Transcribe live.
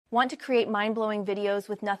Want to create mind-blowing videos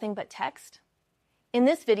with nothing but text? In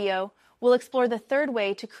this video, we'll explore the third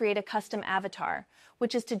way to create a custom avatar,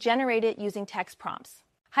 which is to generate it using text prompts.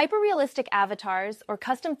 Hyperrealistic avatars, or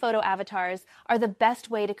custom photo avatars, are the best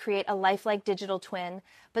way to create a lifelike digital twin,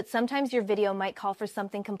 but sometimes your video might call for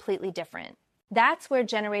something completely different. That's where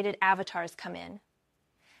generated avatars come in.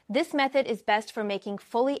 This method is best for making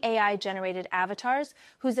fully AI-generated avatars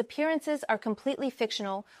whose appearances are completely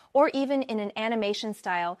fictional or even in an animation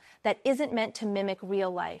style that isn't meant to mimic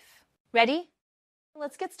real life. Ready?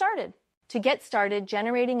 Let's get started. To get started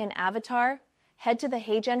generating an avatar, head to the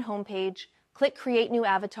HeyGen homepage, click Create New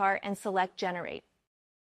Avatar, and select Generate.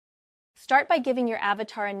 Start by giving your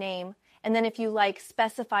avatar a name, and then if you like,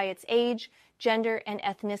 specify its age, gender, and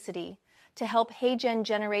ethnicity to help HeyGen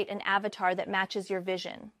generate an avatar that matches your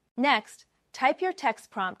vision. Next, type your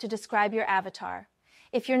text prompt to describe your avatar.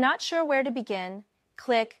 If you're not sure where to begin,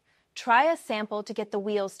 click Try a sample to get the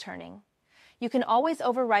wheels turning. You can always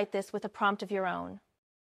overwrite this with a prompt of your own.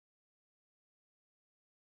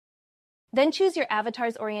 Then choose your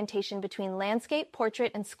avatar's orientation between landscape,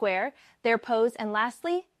 portrait, and square, their pose, and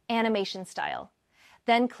lastly, animation style.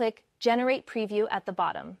 Then click Generate Preview at the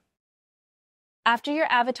bottom. After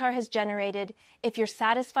your avatar has generated, if you're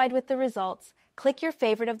satisfied with the results, click your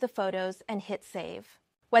favorite of the photos and hit Save.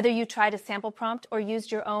 Whether you tried a sample prompt or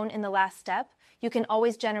used your own in the last step, you can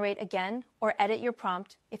always generate again or edit your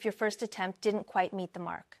prompt if your first attempt didn't quite meet the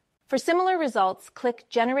mark. For similar results, click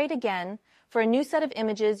Generate Again for a new set of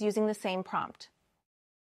images using the same prompt.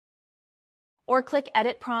 Or click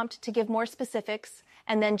Edit Prompt to give more specifics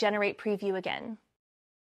and then Generate Preview again.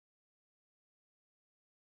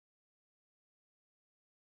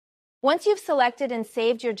 Once you've selected and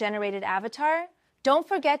saved your generated avatar, don't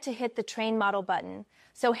forget to hit the Train Model button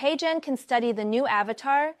so HeyGen can study the new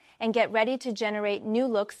avatar and get ready to generate new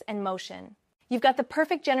looks and motion. You've got the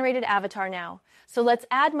perfect generated avatar now, so let's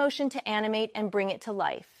add motion to animate and bring it to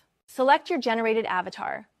life. Select your generated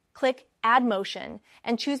avatar, click Add Motion,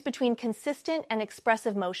 and choose between consistent and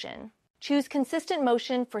expressive motion. Choose consistent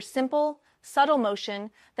motion for simple, subtle motion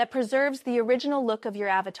that preserves the original look of your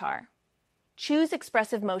avatar. Choose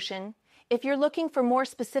expressive motion if you're looking for more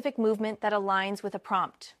specific movement that aligns with a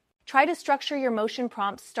prompt. Try to structure your motion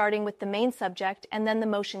prompts starting with the main subject and then the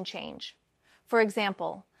motion change. For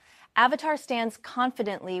example, avatar stands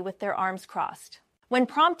confidently with their arms crossed. When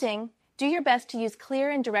prompting, do your best to use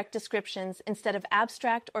clear and direct descriptions instead of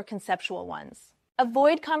abstract or conceptual ones.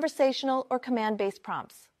 Avoid conversational or command-based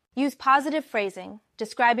prompts. Use positive phrasing,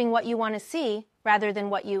 describing what you want to see rather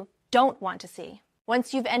than what you don't want to see.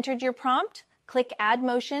 Once you've entered your prompt, click Add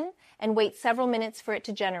Motion and wait several minutes for it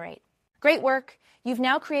to generate. Great work! You've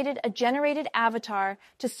now created a generated avatar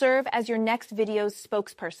to serve as your next video's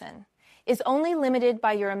spokesperson. Is only limited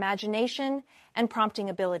by your imagination and prompting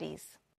abilities.